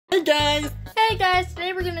Hey guys! Hey guys,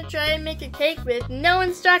 today we're gonna try and make a cake with no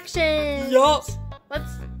instructions. Yup!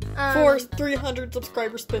 Let's For 300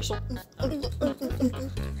 subscriber special.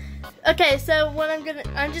 Okay, so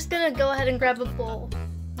I'm just gonna go ahead and grab a bowl.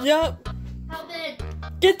 Yup. How big?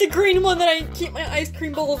 Get the green one that I keep my ice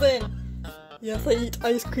cream bowls in. Yes, I eat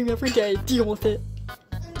ice cream every day. Deal with it.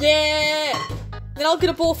 Yeah! Then I'll get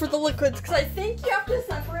a bowl for the liquids, because I think you have to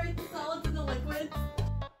separate the solids and the liquids.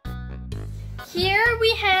 Here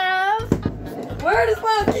we have... Where does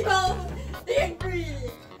Mom keep all the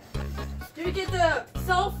ingredients? Do we get the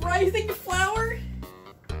self-rising flour?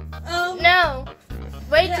 No.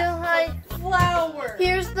 Wait till flour.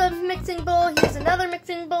 Here's the mixing bowl, here's another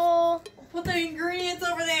mixing bowl. Put the ingredients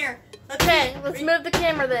over there. Okay, let's move the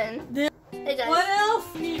camera then. Hey guys. What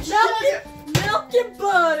else? Milk and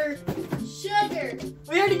butter. Sugar.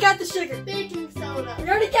 We already got the sugar. Baking soda. We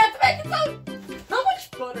already got the baking soda. How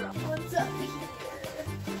much butter? What's up here?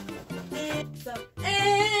 Some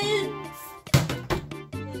eggs.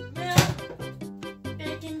 And milk.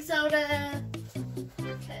 Baking soda.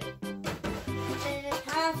 Okay. And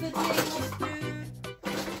Half a tablespoon.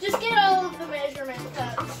 just get all of the measurement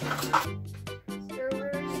cups.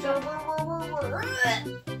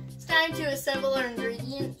 It's time to assemble our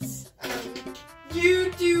ingredients.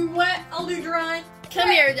 You do wet, I'll do dry. Come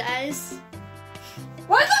here, guys.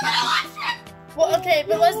 What's the vanilla extract? Well, okay,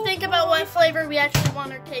 but let's think about what flavor we actually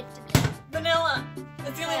want our cake to be. Vanilla.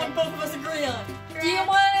 That's the only one both of us agree on. Do you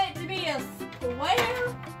want it to be a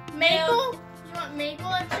square? Maple? You want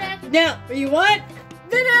maple extract? No. You want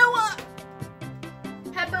vanilla?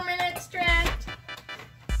 Peppermint extract?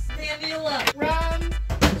 Vanilla. Rum?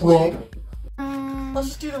 Let's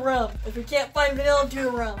just do the rum. If we can't find vanilla, do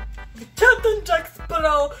the rum. The Captain Jack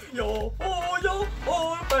Sparrow. Yo, oh, yo,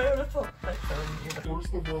 oh,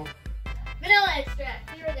 Vanilla extract.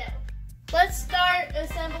 Here we go. Let's start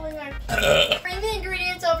assembling our cake. Bring the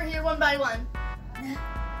ingredients over here one by one.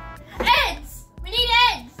 Eggs! We need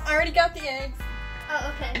eggs! I already got the eggs.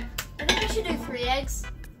 Oh, okay. I think we should do 3 eggs.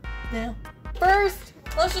 Now, first,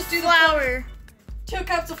 let's just do the Flour. 2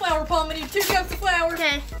 cups of flour, Paul. We need 2 cups of flour.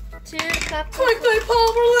 Okay. 2 cups. Quickly,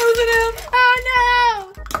 Paul, we're losing him. Oh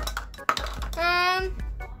no!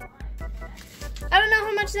 I don't know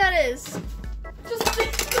how much that is. Just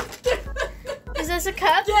Is this a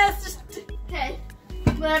cup? yes, just. Okay.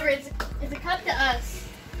 Whatever, it's a cup to us.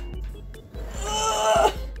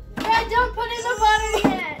 Yeah, don't put in the butter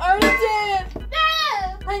yet. Already did.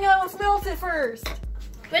 No! Hang on, let's melt it first.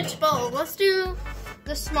 Which bowl? Let's do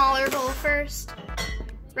the smaller bowl first.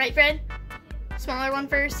 Right, Fred? Smaller one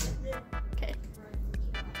first? Okay.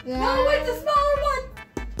 No, wait, the smaller one.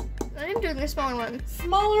 I'm doing the smaller one.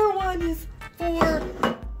 Smaller one is for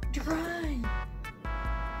dry.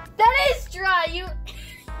 That is dry, you...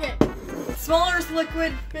 Smaller is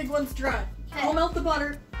liquid, big one's dry. Okay. I'll melt the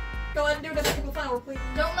butter. Go ahead and do another cup of flour, please.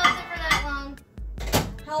 Don't melt it for that long.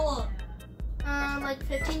 How long? Like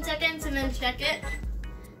 15 seconds and then check it.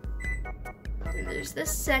 And there's the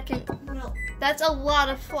second. No. That's a lot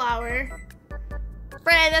of flour.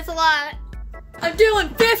 Fred, that's a lot. I'm doing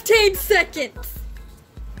 15 seconds.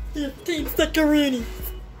 15 seconds.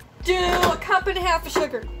 Do a cup and a half of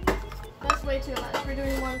sugar. That's way too much. We're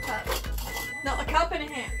doing 1 cup. No, a cup and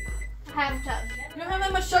a half. Half a cup. You don't have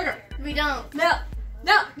that much sugar. We don't. No.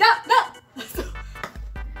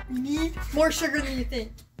 We need more sugar than you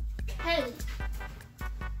think. Hey.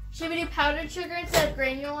 Should we do powdered sugar instead of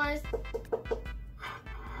granulized?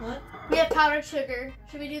 What? We have powdered sugar.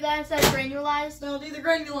 Should we do that instead of granulized? No, do the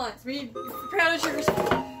granulines. We need powdered sugar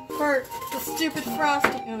for the stupid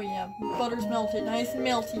frosting. Oh yeah, butter's melted, nice and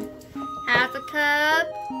melty. Half a cup.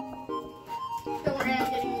 Don't worry, I'm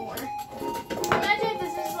getting more. Imagine if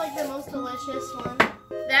this is like the most delicious one.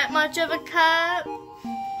 That much of a cup.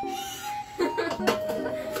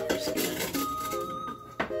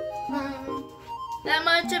 That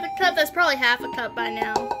much of a cup. That's probably half a cup by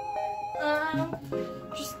now.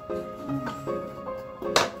 Just.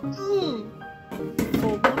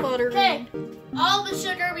 Fold the butter. Okay, all the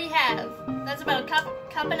sugar we have. That's about a cup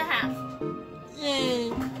and a half.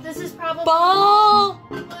 Yay. This is probably. Ball!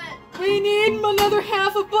 What? We need another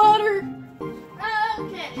half of butter.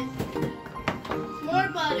 Okay. More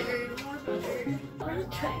butter. More butter. Why are you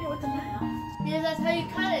cutting it with a knife? Because that's how you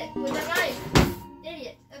cut it with a knife.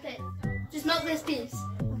 Idiot. Okay. Just melt this piece.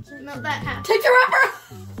 Melt that half. Take the rubber!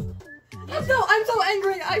 I'm so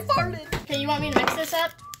angry. I farted. Okay, you want me to mix this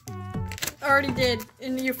up? I already did,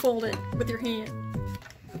 and you fold it with your hand.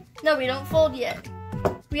 No, we don't fold yet.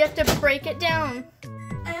 We have to break it down.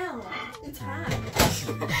 Ow, it's hot.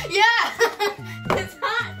 Yeah, it's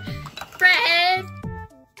hot. Fred.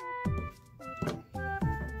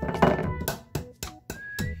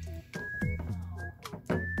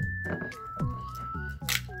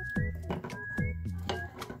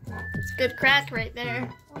 good crack right there.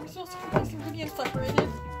 Are we supposed to keep these ingredients separated?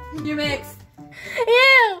 You mix.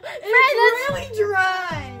 Ew! Fred, It's really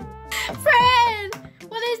dry. Fred!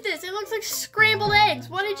 What is this? It looks like scrambled eggs.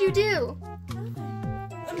 What did you do?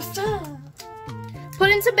 Let me stop.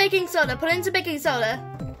 Put in some baking soda. Put in some baking soda.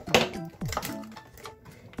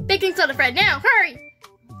 Baking soda, Fred. Now, hurry!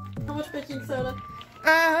 How much baking soda?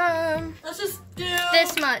 Let's just do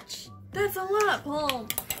this much. That's a lot, Paul.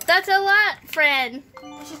 That's a lot, Fred.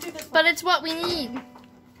 Let's just do this. But it's what we need.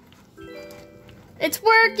 It's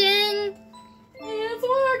working. It's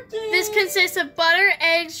working. This consists of butter,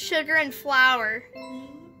 eggs, sugar, and flour.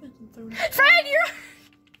 Fred, you're...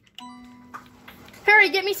 Hurry,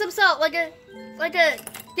 get me some salt. Give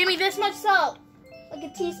me this much salt. Like a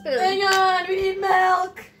teaspoon. Hang on, we need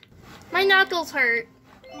milk. My knuckles hurt.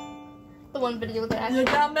 The one video that You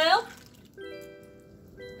got milk?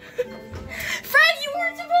 Fred, you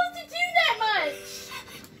weren't supposed to do that much!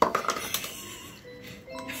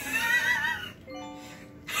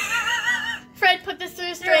 Fred, put this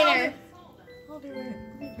through a strainer. I'll do it.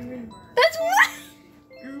 That's what?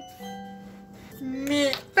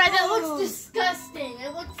 Mix. Fred, that looks disgusting.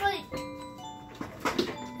 It looks like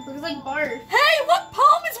barf. Hey, look,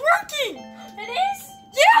 Palm is working. It is?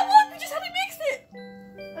 Yeah, look, we just had to mix it.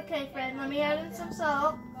 Okay, Fred, let me add in some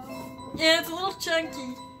salt. Yeah, it's a little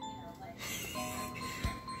chunky.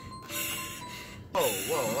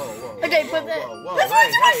 Whoa. Okay, put the...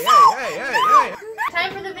 Hey.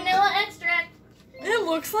 Time for the vanilla extract. It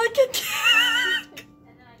looks like a cake.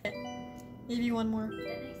 Maybe one more.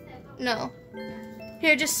 No.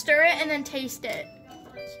 Here, just stir it and then taste it.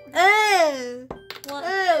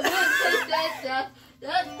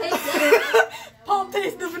 Palm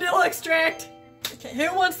tastes the vanilla extract. Okay,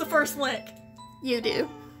 who wants the first lick? You do.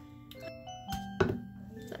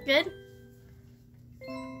 Is that good?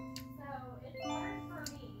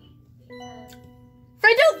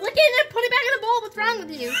 Fred, don't lick it and put it back in the bowl. What's wrong with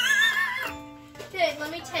you? Okay, let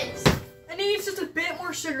me taste. It needs just a bit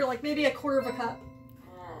more sugar, like maybe a quarter of a cup.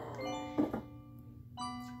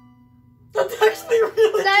 That's actually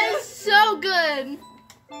really That good. is so good.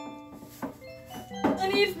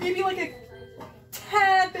 It needs maybe like a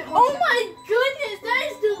tad bit more. Oh my goodness, that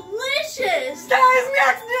is delicious. Guys, we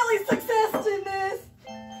accidentally successed in this.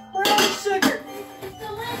 We're out of sugar. It's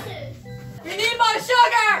delicious. We need more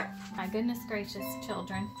sugar. My goodness gracious,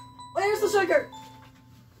 children. Where's the sugar?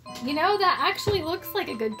 You know, that actually looks like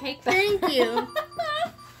a good cake batter. Thank you.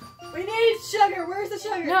 We need sugar. Where's the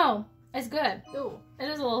sugar? No, it's good. Ooh, it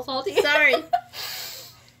is a little salty. Sorry.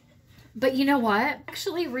 But you know what?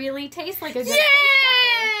 Actually really tastes like a good cake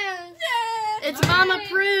Yeah! Yeah. It's mom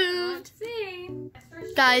approved. See?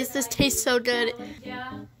 Guys, this tastes so good.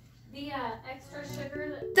 Yeah. The extra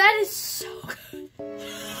sugar. That is so good.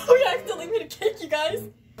 We accidentally made a cake, you guys.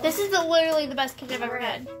 This is literally the best cake I've ever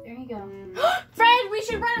had. There you go. Fred, we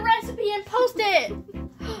should write a recipe and post it.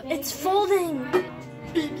 It's folding.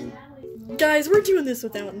 Guys, we're doing this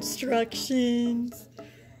without instructions.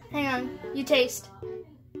 Hang on. You taste.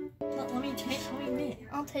 Let me taste. Let me mix.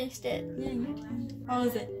 I'll taste it. Yeah, you taste. How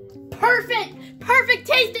is it? Perfect. Perfect.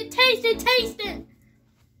 Taste it. Taste it. Taste it.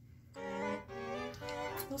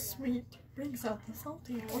 The sweet brings out the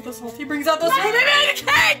salty, or the salty brings out the sweet. We made a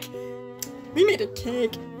cake! We made a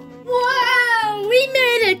cake. Wow. We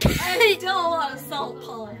made a There's cake. still a lot of salt,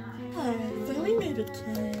 Paul. So we made a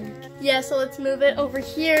cake. Yeah, so let's move it over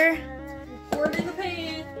here. Pour it in the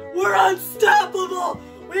pan. We're unstoppable!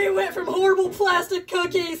 We went from horrible plastic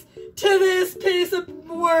cookies to this piece of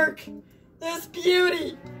work. This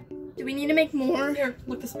beauty. Do we need to make more? Here,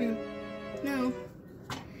 look the spoon. No.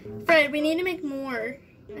 Fred, we need to make more,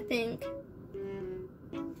 I think.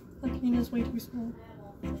 The pan is way too small.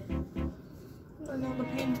 Oh no, the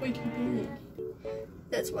pan's way too big.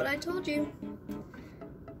 That's what I told you.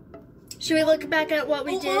 Should we look back at what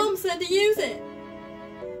we did? Mom said to use it.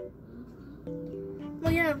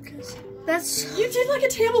 Well, yeah, because that's... You did like a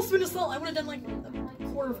tablespoon of salt. I would have done like a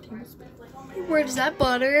quarter of a tablespoon. Where does that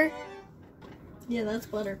butter? Yeah, that's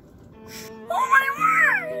butter. Oh my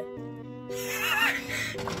word!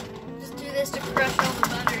 Just do this to crush all the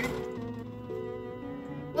butter.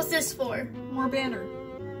 What's this for? More batter.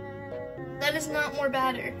 That is not more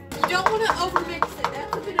batter. You don't want to overmix it.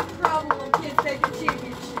 That's a bit of a problem when kids make a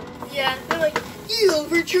championship. Yeah, they're like, you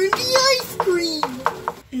overturned the ice cream!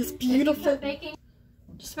 It's beautiful. Baking.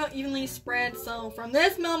 Just about evenly spread, so from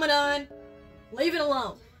this moment on, leave it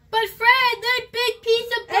alone. But Fred, that big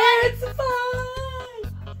piece of butter! It's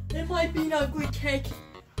fine! It might be an ugly cake,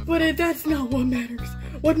 but that's not what matters.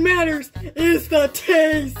 What matters is the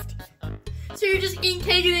taste! So you're just eating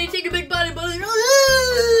cake and then you take a big bite of butter.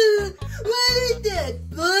 What is that?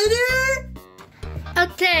 Butter?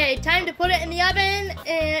 Okay, time to put it in the oven,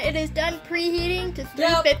 and it is done preheating to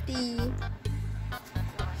 350.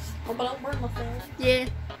 Oh, but I'll burn my face. Yeah.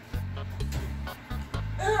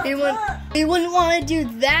 We wouldn't want to do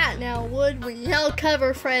that now, would we? I'll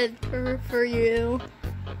cover Fred for you.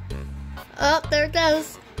 Oh, there it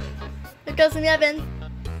goes. It goes in the oven.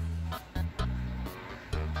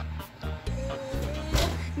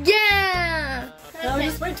 Yeah! Now we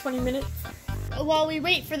just wait 20 minutes. While we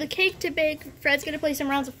wait for the cake to bake, Fred's gonna play some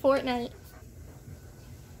rounds of Fortnite.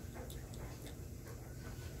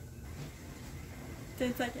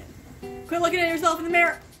 10 seconds. Quit looking at yourself in the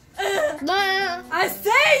mirror. No! I see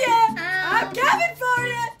ya! Ow. I'm coming for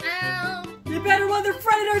you! Ow! You better run, the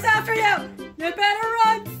predators after you! You better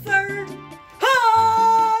run, sir!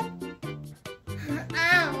 Ha!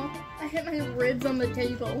 Ow! I hit my ribs on the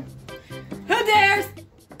table. Who dares?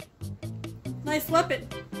 Nice weapon.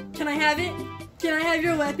 Can I have it? Can I have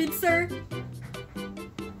your weapon, sir?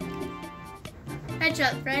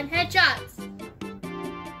 Headshot, Fred. Headshots.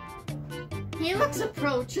 He looks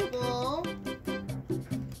approachable.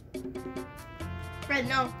 Fred,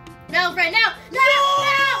 no. No, Fred, no! No!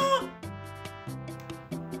 No!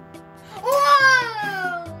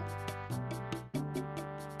 Whoa!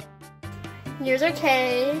 Here's our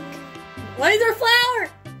cake. Laser flower!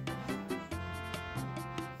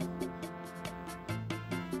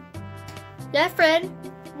 Yeah, Fred.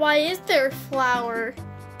 Why is there flour?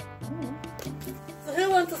 So who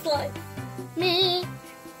wants a slice? Me.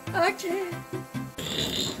 Okay.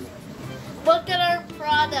 Look at our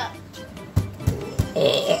product.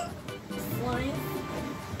 Slice.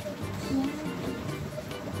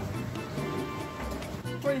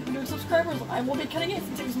 For 800 subscribers, I will be cutting it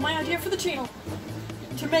since it was my idea for the channel.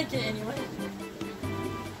 To make it anyway.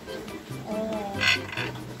 Oh.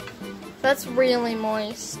 That's really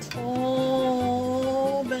moist.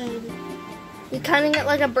 Oh, baby. You cutting it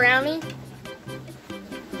like a brownie?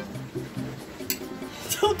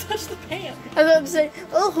 Don't touch the pan. I was about to say,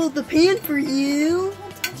 I'll hold the pan for you.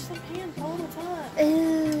 Don't touch the pan all the time.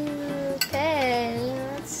 Okay.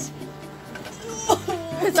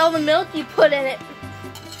 It's all the milk you put in it.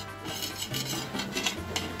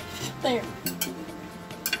 There.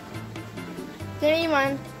 Give me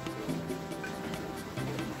one.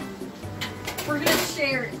 We're gonna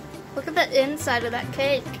share it. Look at the inside of that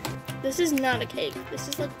cake. This is not a cake. This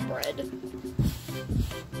is like bread.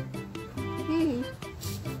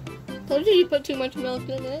 Told you put too much milk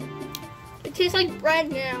in it. It tastes like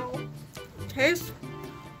bread now. Tastes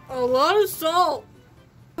a lot of salt.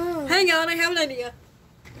 Oh. Hang on, I have an idea.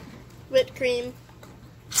 Whipped cream.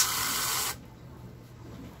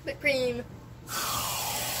 Whipped cream.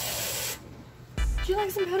 Do you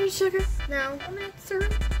like some powdered sugar? No. On that, sir?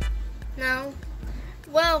 No.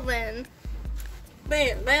 Well then.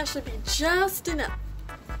 There, that should be just enough.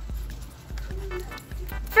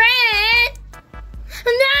 Fred!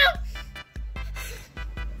 No!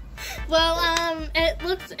 Well, it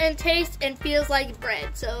looks and tastes and feels like bread,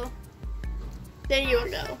 so there you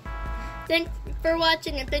go. Thanks for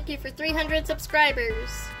watching and thank you for 300 subscribers.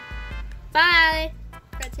 Bye!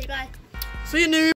 Fred, say bye. See you, noob.